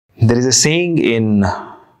There is a saying in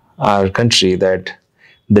our country that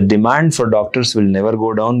the demand for doctors will never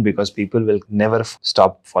go down because people will never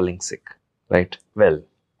stop falling sick, right? Well,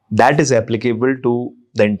 that is applicable to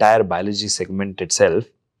the entire biology segment itself,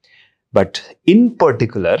 but in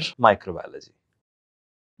particular, microbiology.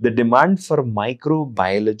 The demand for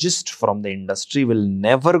microbiologists from the industry will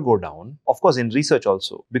never go down, of course, in research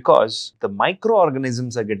also, because the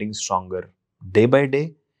microorganisms are getting stronger day by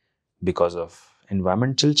day because of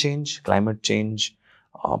environmental change, climate change,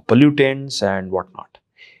 pollutants, and whatnot.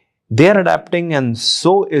 They are adapting, and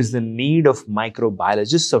so is the need of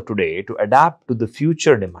microbiologists of today to adapt to the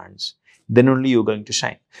future demands. Then only you're going to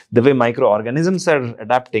shine. The way microorganisms are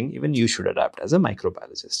adapting, even you should adapt as a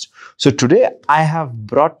microbiologist. So today I have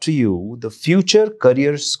brought to you the future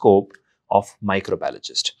career scope of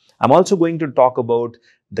microbiologist. I'm also going to talk about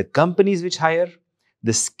the companies which hire,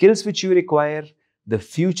 the skills which you require, the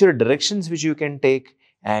future directions which you can take,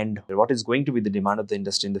 and what is going to be the demand of the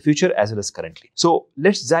industry in the future as well as currently. So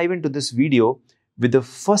let's dive into this video with the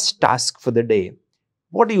first task for the day.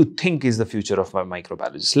 What do you think is the future of a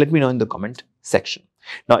microbiologist? Let me know in the comment section.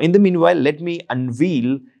 Now, in the meanwhile, let me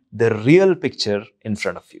unveil the real picture in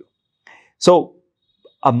front of you. So,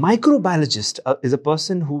 a microbiologist is a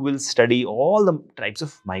person who will study all the types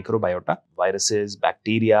of microbiota, viruses,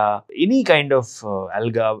 bacteria, any kind of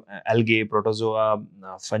algae, protozoa,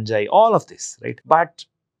 fungi, all of this, right? But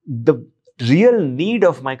the real need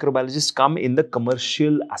of microbiologists come in the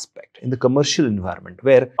commercial aspect, in the commercial environment,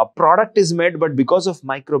 where a product is made, but because of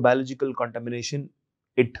microbiological contamination,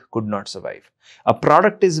 it could not survive. A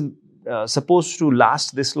product is supposed to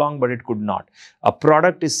last this long, but it could not. A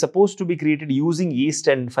product is supposed to be created using yeast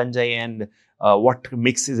and fungi and what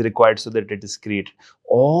mix is required so that it is created.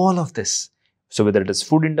 All of this. So whether it is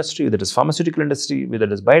food industry, whether it is pharmaceutical industry, whether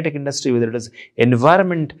it is biotech industry, whether it is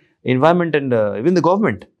environment and even the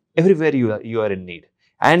government, everywhere you are in need.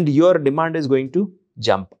 And your demand is going to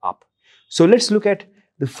jump up. So let's look at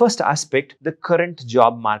the first aspect, the current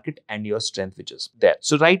job market and your strength, which is there.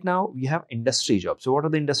 So right now we have industry jobs. So what are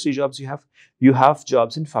the industry jobs you have? You have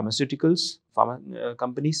jobs in pharmaceuticals, pharma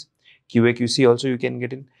companies, QA, QC also you can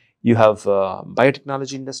get in. You have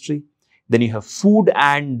biotechnology industry. Then you have food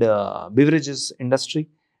and beverages industry.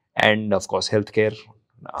 And of course, healthcare,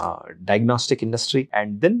 diagnostic industry.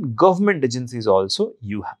 And then government agencies also,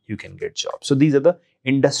 you can get jobs. So these are the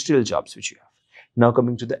industrial jobs which you have. Now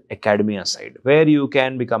coming to the academia side, where you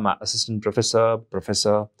can become an assistant professor,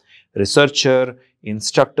 researcher,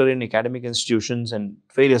 instructor in academic institutions, and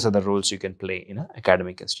various other roles you can play in an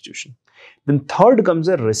academic institution. Then third comes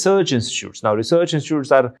the research institutes. Now research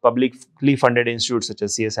institutes are publicly funded institutes such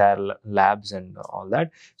as CSIR labs and all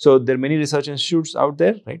that. So there are many research institutes out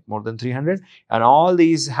there, right? More than 300. And all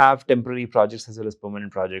these have temporary projects as well as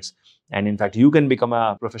permanent projects. And in fact, you can become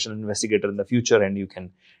a professional investigator in the future and you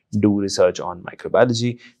can do research on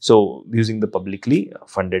microbiology. So using the publicly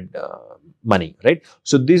funded money, right?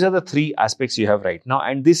 So these are the three aspects you have right now.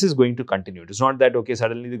 And this is going to continue. It's not that, okay,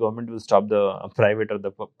 suddenly the government will stop the private or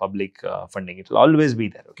the public funding. It will always be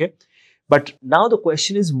there, okay? But now the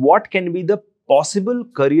question is, what can be the possible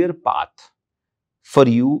career path for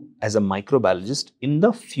you as a microbiologist in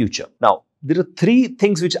the future? Now, there are three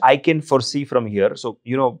things which I can foresee from here. So,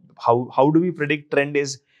 you know, how do we predict trend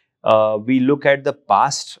is, we look at the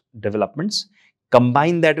past developments,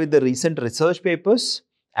 combine that with the recent research papers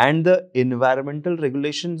and the environmental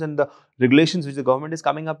regulations and the regulations which the government is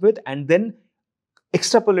coming up with, and then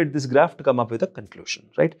extrapolate this graph to come up with a conclusion,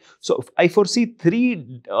 right? So I foresee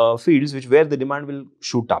three fields where the demand will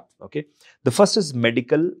shoot up, okay? The first is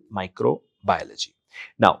medical microbiology.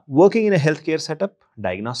 Now, working in a healthcare setup,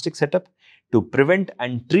 diagnostic setup, to prevent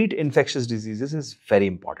and treat infectious diseases is very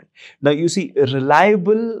important. Now, you see,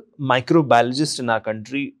 reliable microbiologists in our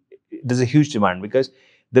country, there's a huge demand because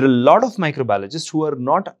there are a lot of microbiologists who are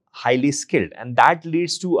not highly skilled, and that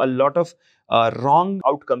leads to a lot of wrong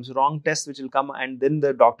outcomes, wrong tests which will come, and then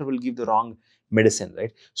the doctor will give the wrong medicine,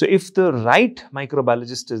 right? So if the right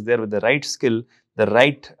microbiologist is there with the right skill, the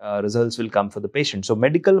right results will come for the patient. So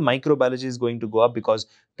medical microbiology is going to go up because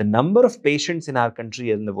the number of patients in our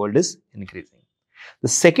country and in the world is increasing. The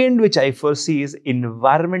second which I foresee is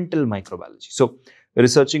environmental microbiology. So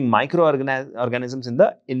researching microorganisms in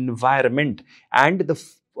the environment and the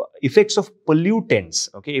effects of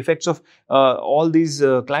pollutants, okay, effects of all these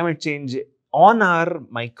climate change on our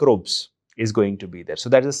microbes is going to be there. So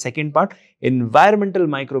that is the second part. Environmental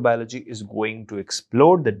microbiology is going to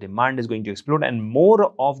explode. The demand is going to explode, and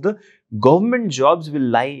more of the government jobs will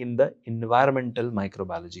lie in the environmental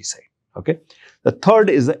microbiology side. Okay. The third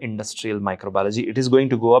is the industrial microbiology. It is going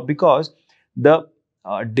to go up because the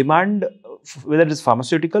demand whether it is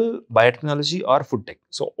pharmaceutical, biotechnology, or food tech.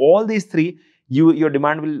 So all these three, your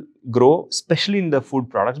demand will grow, especially in the food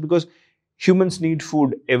products, because humans need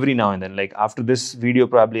food every now and then. Like after this video,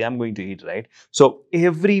 probably I'm going to eat, right? So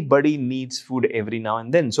everybody needs food every now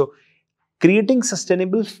and then. So creating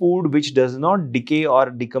sustainable food which does not decay or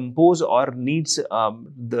decompose or needs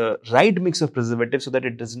the right mix of preservatives so that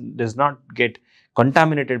it does not get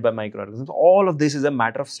contaminated by microorganisms. All of this is a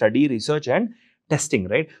matter of study, research, and testing,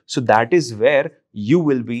 right? So that is where you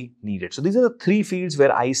will be needed. So these are the three fields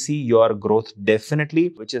where I see your growth definitely,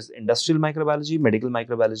 which is industrial microbiology, medical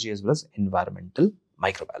microbiology, as well as environmental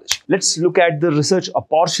microbiology. Let's look at the research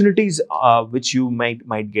opportunities which you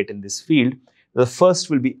might get in this field. The first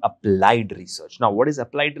will be applied research. Now, what is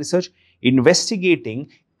applied research? Investigating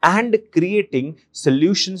and creating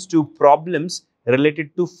solutions to problems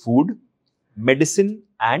related to food, medicine,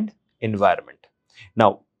 and environment.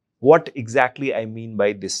 Now, what exactly I mean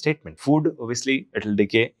by this statement? Food, obviously, it will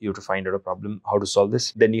decay. You have to find out a problem, how to solve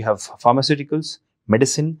this. Then you have pharmaceuticals,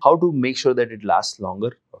 medicine, how to make sure that it lasts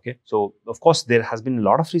longer. Okay. So, of course, there has been a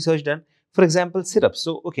lot of research done. For example, syrups.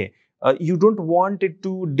 So, okay. You don't want it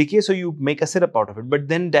to decay, so you make a syrup out of it. But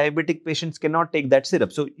then diabetic patients cannot take that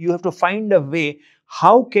syrup. So you have to find a way,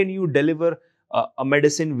 how can you deliver a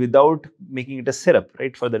medicine without making it a syrup,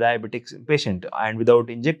 right, for the diabetic patient and without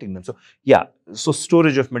injecting them. So yeah, so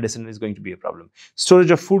storage of medicine is going to be a problem.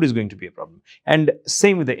 Storage of food is going to be a problem. And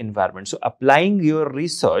same with the environment. So applying your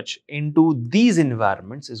research into these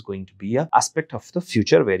environments is going to be an aspect of the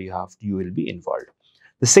future where you will be involved.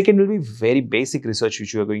 The second will be very basic research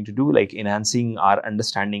which you are going to do, like enhancing our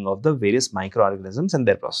understanding of the various microorganisms and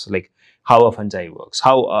their process, like how a fungi works,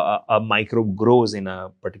 how a microbe grows in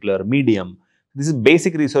a particular medium. This is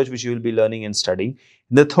basic research which you will be learning and studying.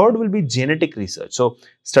 The third will be genetic research. So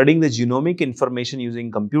studying the genomic information using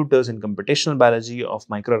computers and computational biology of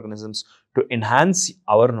microorganisms to enhance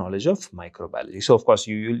our knowledge of microbiology. So of course,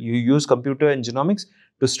 you use computer and genomics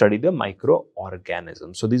to study the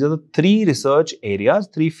microorganisms. So these are the three research areas,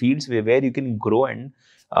 three fields where you can grow and,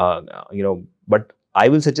 but I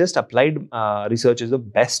will suggest applied research is the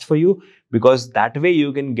best for you, because that way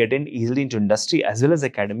you can get in easily into industry as well as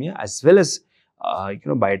academia, as well as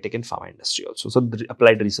biotech and pharma industry also. So the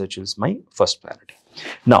applied research is my first priority.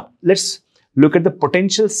 Now let's look at the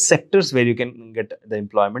potential sectors where you can get the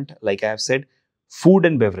employment. Like I have said, food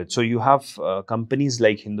and beverage. So you have companies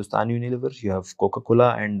like Hindustan Unilever, you have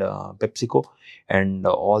Coca-Cola and PepsiCo, and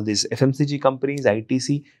all these FMCG companies,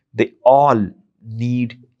 ITC, they all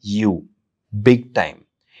need you big time.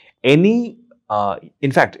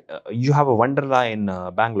 In fact, you have a Wonderla in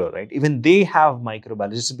Bangalore, right? Even they have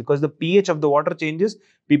microbiologists, because the pH of the water changes,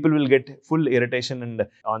 people will get full irritation and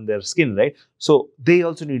on their skin, right? So they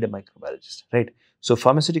also need a microbiologist, right? So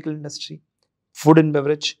pharmaceutical industry, food and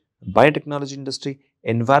beverage, biotechnology industry,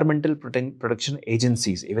 environmental protection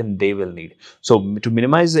agencies, even they will need. So to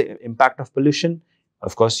minimize the impact of pollution,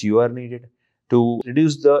 of course, you are needed. To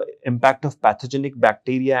reduce the impact of pathogenic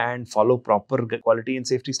bacteria and follow proper quality and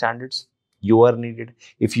safety standards, you are needed.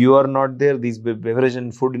 If you are not there, these beverage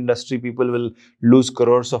and food industry people will lose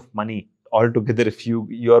crores of money altogether if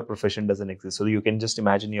your profession doesn't exist. So you can just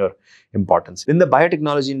imagine your importance. In the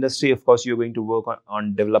biotechnology industry, of course, you're going to work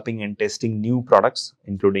on developing and testing new products,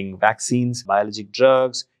 including vaccines, biologic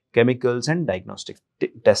drugs, chemicals, and diagnostic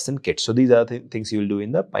tests and kits. So these are the things you will do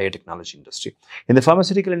in the biotechnology industry. In the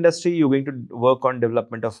pharmaceutical industry, you're going to work on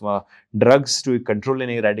development of drugs to control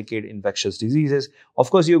and eradicate infectious diseases. Of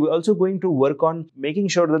course, you're also going to work on making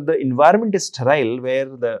sure that the environment is sterile where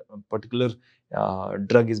the particular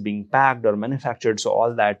drug is being packed or manufactured. So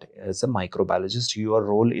all that, as a microbiologist, your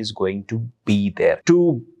role is going to be there.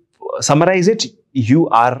 To summarize it, you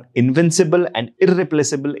are invincible and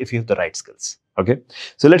irreplaceable if you have the right skills. Okay,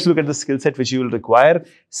 so let's look at the skill set which you will require.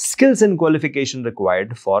 Skills and qualification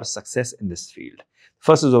required for success in this field.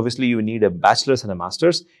 First is obviously you need a bachelor's and a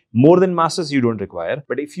master's. More than master's you don't require.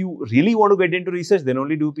 But if you really want to get into research, then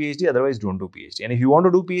only do PhD. Otherwise, don't do PhD. And if you want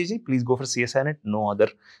to do PhD, please go for CSIRNet. No other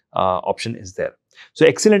option is there. So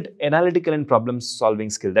excellent analytical and problem solving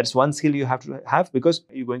skill. That's one skill you have to have, because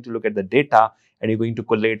you're going to look at the data and you're going to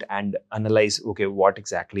collate and analyze, okay, what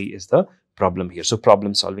exactly is the problem here. So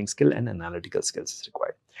problem solving skill and analytical skills is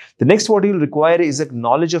required. The next what you'll require is a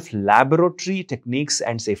knowledge of laboratory techniques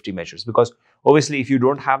and safety measures, because obviously if you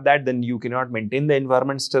don't have that, then you cannot maintain the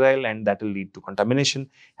environment sterile, and that will lead to contamination,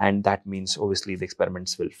 and that means obviously the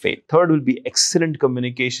experiments will fail. Third will be excellent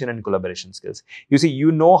communication and collaboration skills. You see,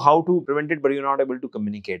 you know how to prevent it, but you're not able to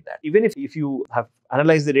communicate that. Even if you have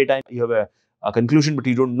analyzed the data, you have a conclusion, but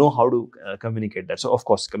you don't know how to communicate that. So of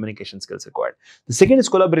course, communication skills required. The second is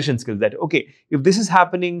collaboration skills. That okay, if this is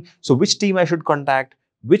happening, so which team I should contact,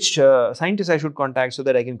 which scientist I should contact, so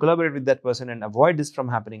that I can collaborate with that person and avoid this from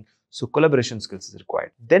happening. So collaboration skills is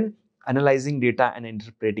required. Then analyzing data and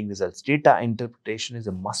interpreting results. Data interpretation is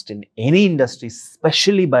a must in any industry,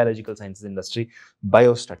 especially biological sciences industry,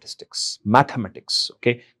 biostatistics, mathematics,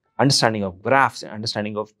 okay, understanding of graphs,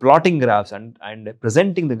 understanding of plotting graphs and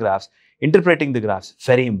presenting the graphs, interpreting the graphs,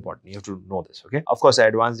 very important. You have to know this, okay. Of course,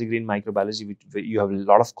 advanced degree in microbiology, you have a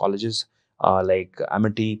lot of colleges like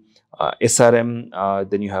Amity, SRM,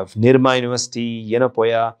 then you have Nirma University,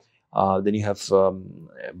 Yenapoya, then you have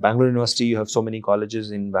Bangalore University. You have so many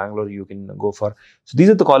colleges in Bangalore you can go for. So these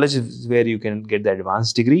are the colleges where you can get the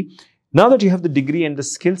advanced degree. Now that you have the degree and the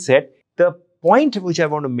skill set, the point which I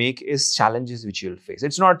want to make is challenges which you'll face.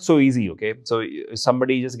 It's not so easy, okay? So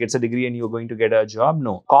somebody just gets a degree and you're going to get a job.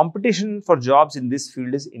 No. Competition for jobs in this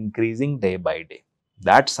field is increasing day by day.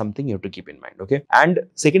 That's something you have to keep in mind, okay? And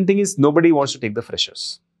second thing is nobody wants to take the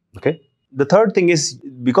freshers, okay? The third thing is,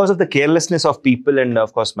 because of the carelessness of people and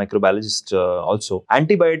of course microbiologists also,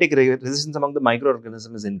 antibiotic resistance among the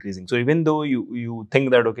microorganisms is increasing. So even though you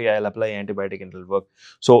think that, okay, I'll apply antibiotic and it'll work.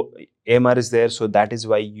 So AMR is there. So that is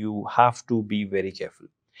why you have to be very careful.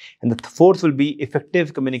 And the fourth will be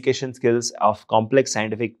effective communication skills of complex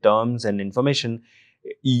scientific terms and information.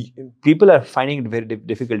 People are finding it very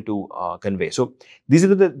difficult to convey. So this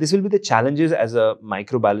will be the challenges as a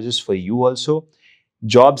microbiologist for you also.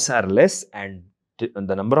 Jobs are less and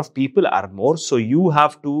the number of people are more. So you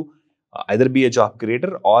have to either be a job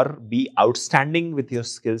creator or be outstanding with your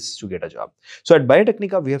skills to get a job. So at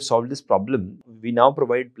Biotecnika, we have solved this problem. We now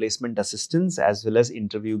provide placement assistance as well as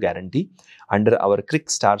interview guarantee under our Crick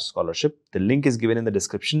Star scholarship. The link is given in the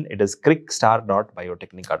description. It is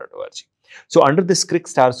crickstar.biotecnika.org. So under this Crick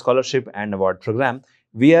Star scholarship and award program,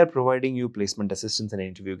 we are providing you placement assistance and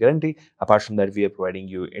interview guarantee. Apart from that, we are providing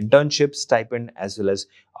you internship, stipend, as well as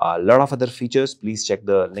a lot of other features. Please check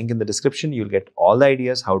the link in the description. You'll get all the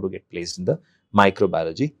ideas how to get placed in the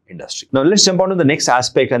microbiology industry. Now, let's jump on to the next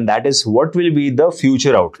aspect, and that is what will be the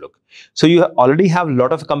future outlook. So you already have a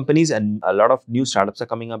lot of companies and a lot of new startups are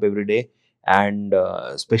coming up every day. And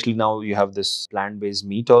especially now you have this plant-based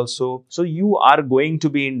meat also. So you are going to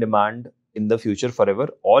be in demand in the future forever.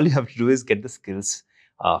 All you have to do is get the skills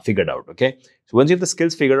figured out, okay? So once you have the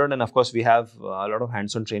skills figured out, and of course we have a lot of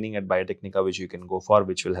hands-on training at Biotecnika which you can go for,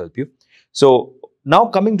 which will help you. So now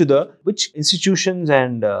coming to the which institutions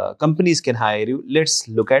and companies can hire you, let's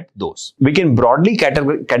look at those. We can broadly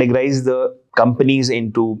categorize the companies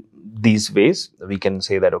into these ways. We can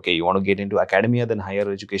say that, okay, you want to get into academia, then higher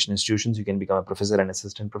education institutions, you can become a professor and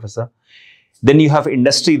assistant professor. Then you have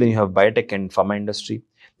industry, then you have biotech and pharma industry.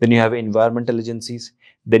 Then you have environmental agencies.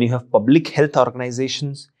 Then you have public health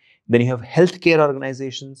organizations. Then you have healthcare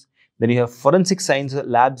organizations. Then you have forensic science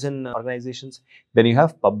labs and organizations. Then you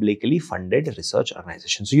have publicly funded research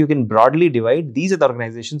organizations. So you can broadly divide. These are the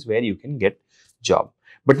organizations where you can get job.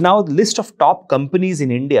 But now the list of top companies in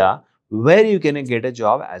India where you can get a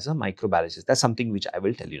job as a microbiologist. That's something which I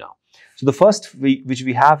will tell you now. So the first which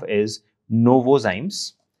we have is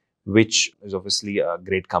Novozymes, which is obviously a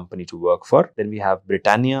great company to work for. Then we have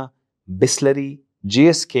Britannia, Bisleri,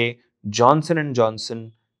 GSK, Johnson &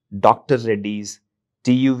 Johnson, Dr. Reddy's,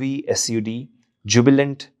 TUV, SUD,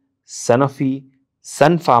 Jubilant, Sanofi,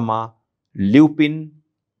 Sun Pharma, Lupin,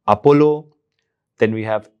 Apollo. Then we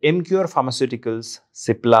have MCure Pharmaceuticals,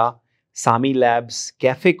 Cipla, Sami Labs,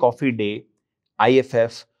 Cafe Coffee Day,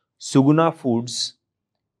 IFF, Suguna Foods.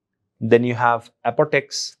 Then you have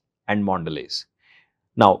Apotex and Mondelez.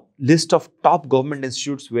 Now, list of top government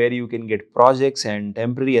institutes where you can get projects and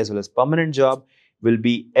temporary as well as permanent job will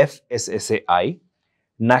be FSSAI,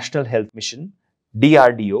 National Health Mission,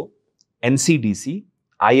 DRDO, NCDC,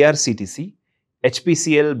 IRCTC,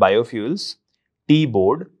 HPCL Biofuels,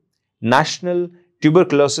 T-Board, National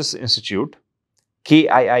Tuberculosis Institute,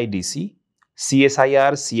 KIIDC,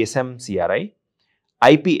 CSIR, CSM, CRI,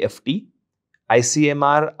 IPFT,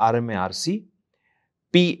 ICMR, RMARC,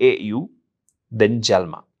 PAU, then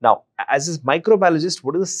JALMA. Now, as a microbiologist,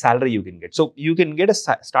 what is the salary you can get? So, you can get a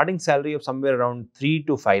starting salary of somewhere around 3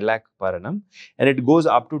 to 5 lakh per annum, and it goes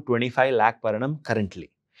up to 25 lakh per annum currently.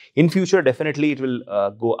 In future, definitely it will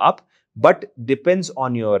go up, but depends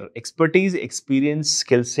on your expertise, experience,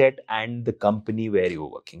 skill set, and the company where you're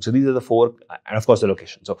working. So, these are the four, and of course, the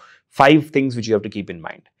location. So, 5 things which you have to keep in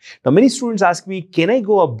mind. Now, many students ask me, can I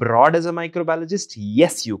go abroad as a microbiologist?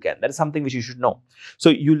 Yes, you can. That is something which you should know. So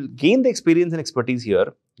you'll gain the experience and expertise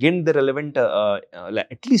here, gain the relevant,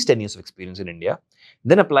 at least 10 years of experience in India,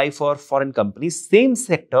 then apply for foreign companies, same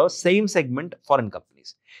sector, same segment, foreign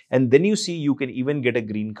companies. And then you see you can even get a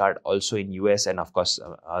green card also in US and of course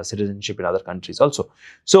citizenship in other countries also.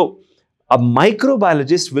 So a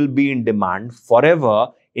microbiologist will be in demand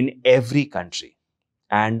forever in every country.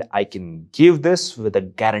 And I can give this with a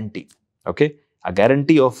guarantee, okay? A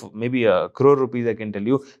guarantee of maybe ₹1 crore. I can tell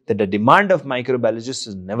you that the demand of microbiologists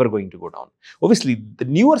is never going to go down. Obviously, the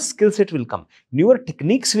newer skill set will come, newer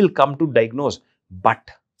techniques will come to diagnose,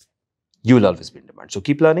 but you will always be in demand. So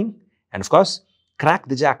keep learning, and of course, crack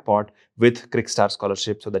the jackpot with Crickstar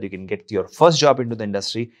Scholarship so that you can get your first job into the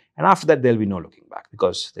industry. And after that, there'll be no looking back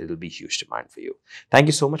because there will be huge demand for you. Thank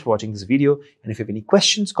you so much for watching this video. And if you have any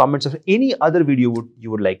questions, comments, or any other video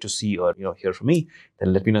you would like to see or hear from me,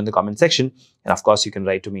 then let me know in the comment section. And of course, you can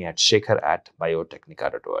write to me at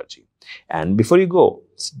shekhar@biotechnica.org. And before you go,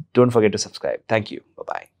 don't forget to subscribe. Thank you.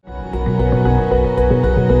 Bye-bye.